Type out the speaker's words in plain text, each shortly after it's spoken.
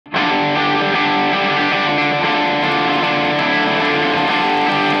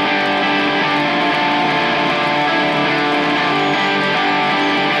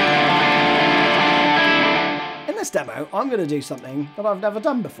I'm going to do something that I've never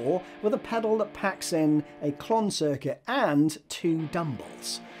done before with a pedal that packs in a clon circuit and 2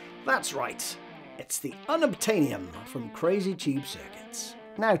 dumbbells. That's right, it's the Unobtanium from Crazy Tube Circuits.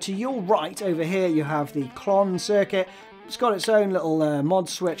 Now to your right over here you have the clon circuit. It's got its own little mod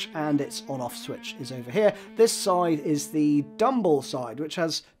switch, and its on-off switch is over here. This side is the dumbbell side, which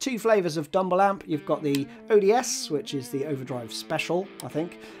has 2 flavours of dumbbell amp. You've got the ODS, which is the Overdrive Special, I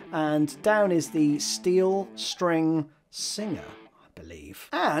think, and down is the Steel String Singer, I believe.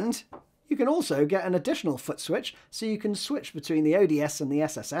 And you can also get an additional foot switch, so you can switch between the ODS and the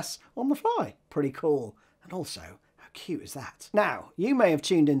SSS on the fly. Pretty cool. And also, cute is that? Now, you may have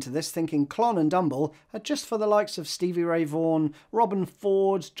tuned into this thinking clon and dumbbell are just for the likes of Stevie Ray Vaughan, Robin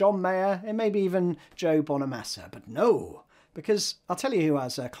Ford, John Mayer, and maybe even Joe Bonamassa. But no, because I'll tell you who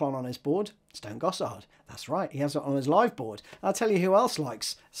has a clon on his board. Stone Gossard. That's right, he has it on his live board. I'll tell you who else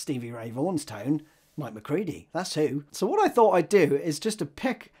likes Stevie Ray Vaughan's tone. Mike McCready, that's who. So what I thought I'd do is just to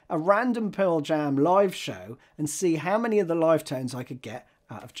pick a random Pearl Jam live show and see how many of the live tones I could get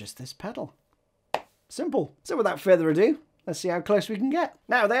out of just this pedal. Simple. So without further ado, let's see how close we can get.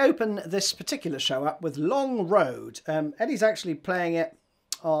 Now, they open this particular show up with Long Road. Eddie's actually playing it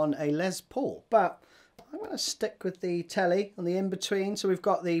on a Les Paul, but I'm going to stick with the telly on the in-between. So we've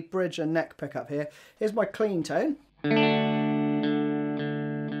got the bridge and neck pickup here. Here's my clean tone.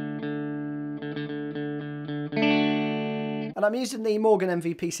 And I'm using the Morgan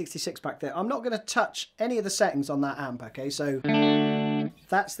MVP 66 back there. I'm not going to touch any of the settings on that amp, okay? So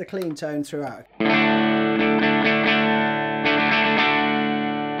that's the clean tone throughout.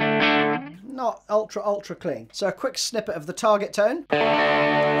 Not ultra clean. So a quick snippet of the target tone. And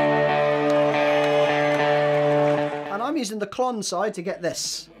I'm using the clon side to get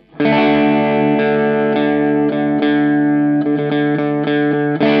this.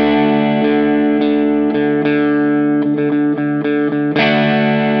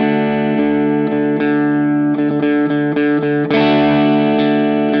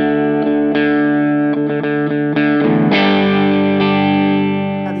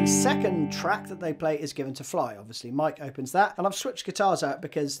 Track that they play is Given to Fly. Obviously Mike opens that, and I've switched guitars out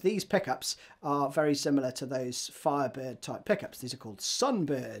because these pickups are very similar to those Firebird type pickups. These are called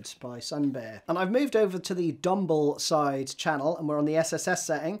Sunbird by Sunbear. And I've moved over to the dumbbell side channel, and we're on the SSS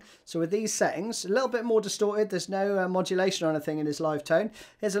setting. So with these settings, a little bit more distorted. There's no modulation or anything in his live tone.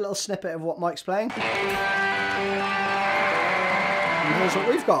 Here's a little snippet of what Mike's playing, and here's what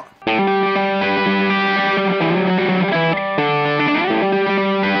we've got.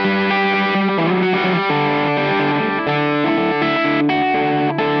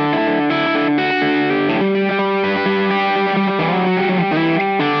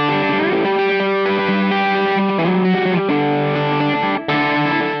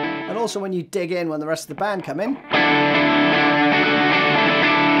 Also, when you dig in when the rest of the band come in,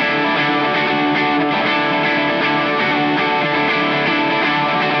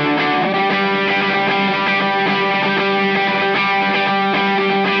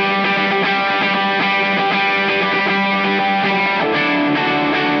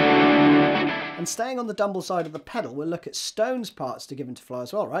 and staying on the dumbbell side of the pedal, we'll look at Stone's parts to Given to Fly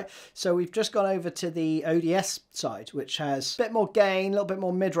as well, right? So we've just gone over to the ODS side, which has a bit more gain, a little bit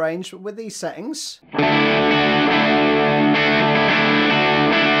more mid-range, but with these settings.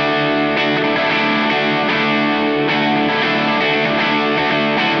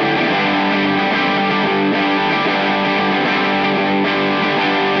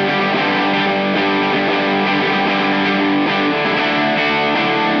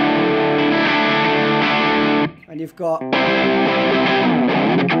 And you've got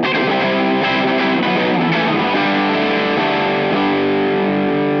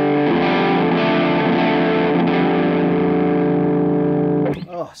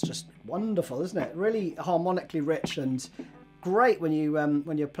it's just wonderful, isn't it? Really harmonically rich and great when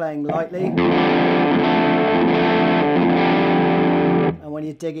you're playing lightly and when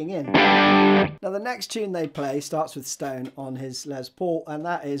you're digging in. Now the next tune they play starts with Stone on his Les Paul, and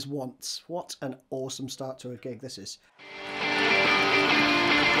that is Once. What an awesome start to a gig this is.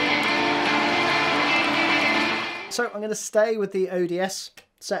 So I'm going to stay with the ODS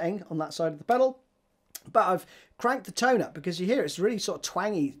setting on that side of the pedal, but I've cranked the tone up because you hear it's really sort of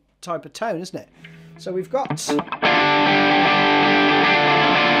twangy type of tone, isn't it? So we've got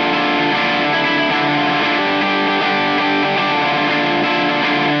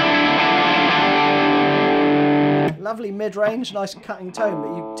lovely mid-range, nice cutting tone,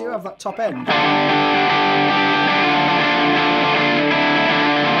 but you do have that top end.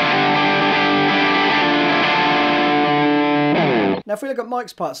 Now if we look at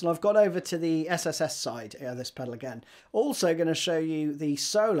Mike's parts, and I've gone over to the SSS side of this pedal again, also going to show you the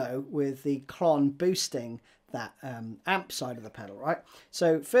solo with the clon boosting that amp side of the pedal, right?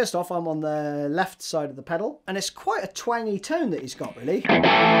 So first off, I'm on the left side of the pedal, and it's quite a twangy tone that he's got, really.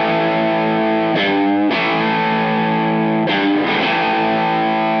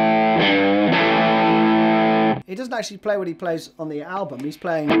 He doesn't actually play what he plays on the album. He's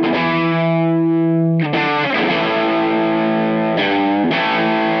playing...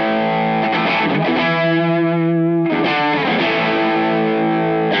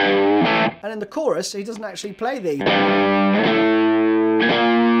 And in the chorus, he doesn't actually play the...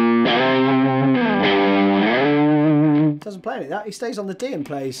 Doesn't play any of that. He stays on the D and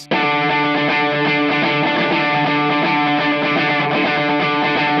plays...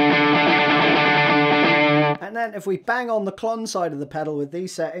 And then if we bang on the clon side of the pedal with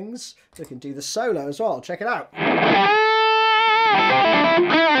these settings, we can do the solo as well. Check it out.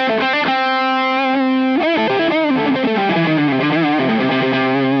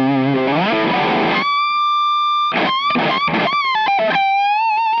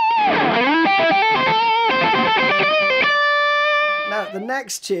 Now, the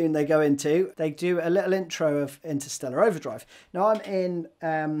next tune they go into, they do a little intro of Interstellar Overdrive. Now, I'm in,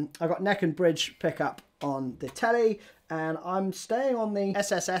 I've got neck and bridge pickup on the telly, and I'm staying on the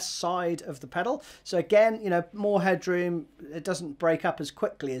SSS side of the pedal. So again, you know, more headroom. It doesn't break up as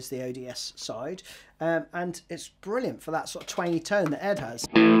quickly as the ODS side, and it's brilliant for that sort of twangy tone that Ed has.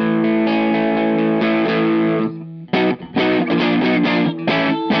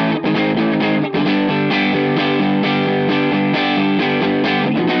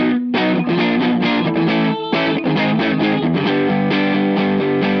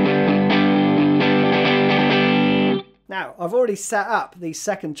 I've already set up the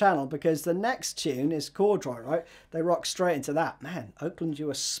second channel because the next tune is Corduroy, right? They rock straight into that. Man, Oakland, you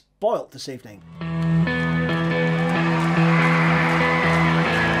were spoilt this evening.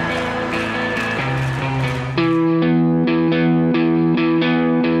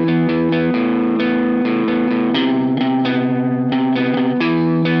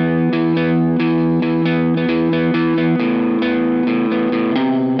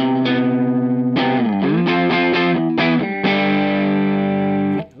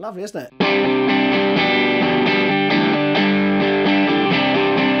 Lovely, isn't it?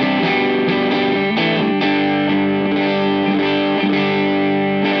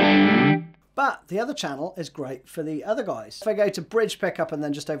 But the other channel is great for the other guys. If I go to bridge pickup and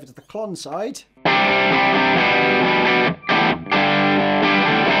then just over to the clon side.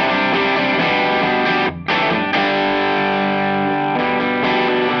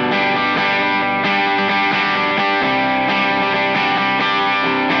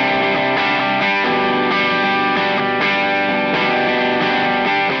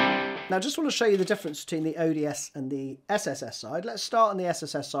 Now, I just want to show you the difference between the ODS and the SSS side. Let's start on the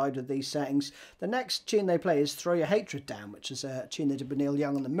SSS side with these settings. The next tune they play is Throw Your Hatred Down, which is a tune they did with Neil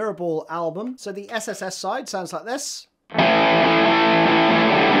Young on the Mirrorball album. So the SSS side sounds like this.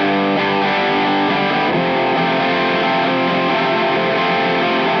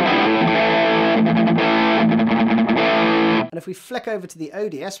 And if we flick over to the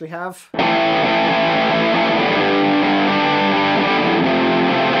ODS, we have...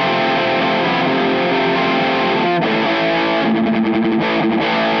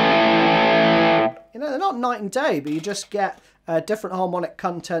 You know, they're not night and day, but you just get different harmonic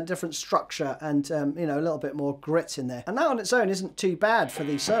content, different structure, and, you know, a little bit more grit in there. And that on its own isn't too bad for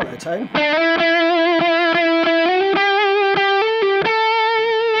the solo tone.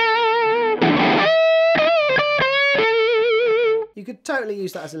 You could totally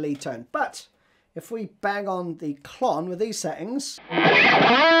use that as a lead tone. But if we bang on the clon with these settings...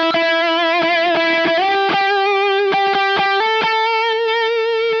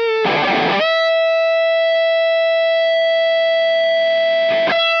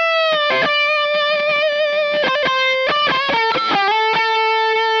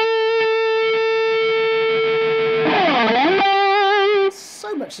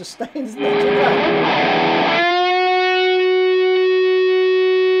 sustains that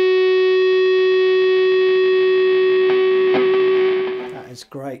is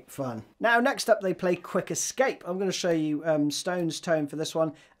great fun. Now next up they play Quick Escape. I'm going to show you Stone's tone for this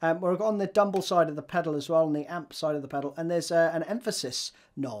one. We're on the dumble side of the pedal as well, and the amp side of the pedal, and there's an emphasis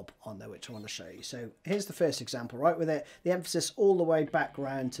knob on there which I want to show you. So here's the first example, right, with it, the emphasis all the way back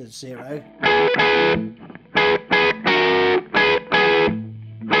round to 0.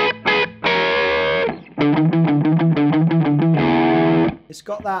 It's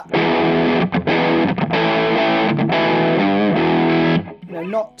got that. know,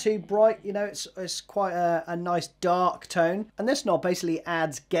 not too bright, you know, it's quite a nice dark tone. And this knob basically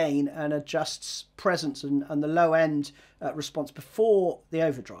adds gain and adjusts presence and the low end response before the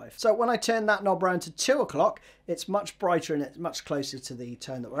overdrive. So when I turn that knob around to 2 o'clock, it's much brighter and it's much closer to the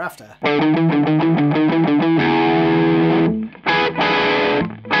tone that we're after.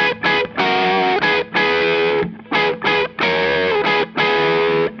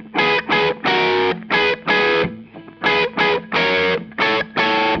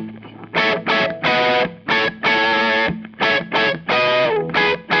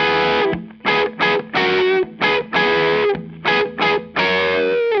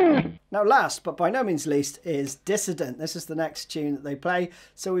 Now last, but by no means least, is Dissident. This is the next tune that they play.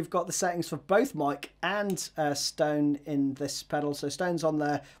 So we've got the settings for both mic and Stone in this pedal. So Stone's on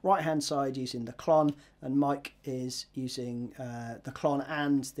the right-hand side using the clon, and Mike is using the clon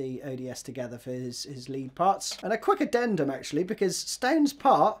and the ODS together for his lead parts. And a quick addendum, actually, because Stone's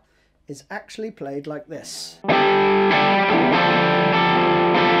part is actually played like this.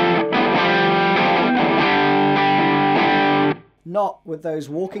 Not with those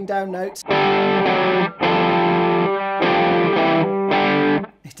walking down notes. He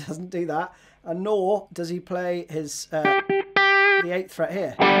doesn't do that, and nor does he play his the 8th fret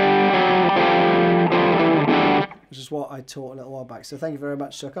here, which is what I taught a little while back. So thank you very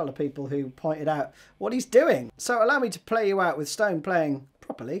much to a couple of people who pointed out what he's doing. So allow me to play you out with Stone playing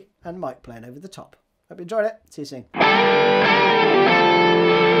properly and Mike playing over the top. Hope you enjoyed it. See you soon.